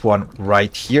end this one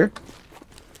right here.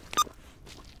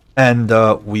 And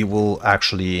we will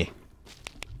actually...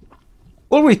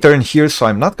 We'll return here, so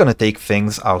I'm not going to take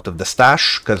things out of the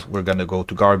stash, because we're going to go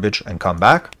to garbage and come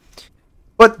back.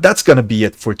 But that's going to be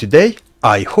it for today.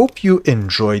 I hope you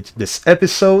enjoyed this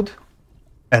episode.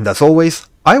 And as always,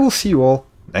 I will see you all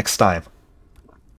next time.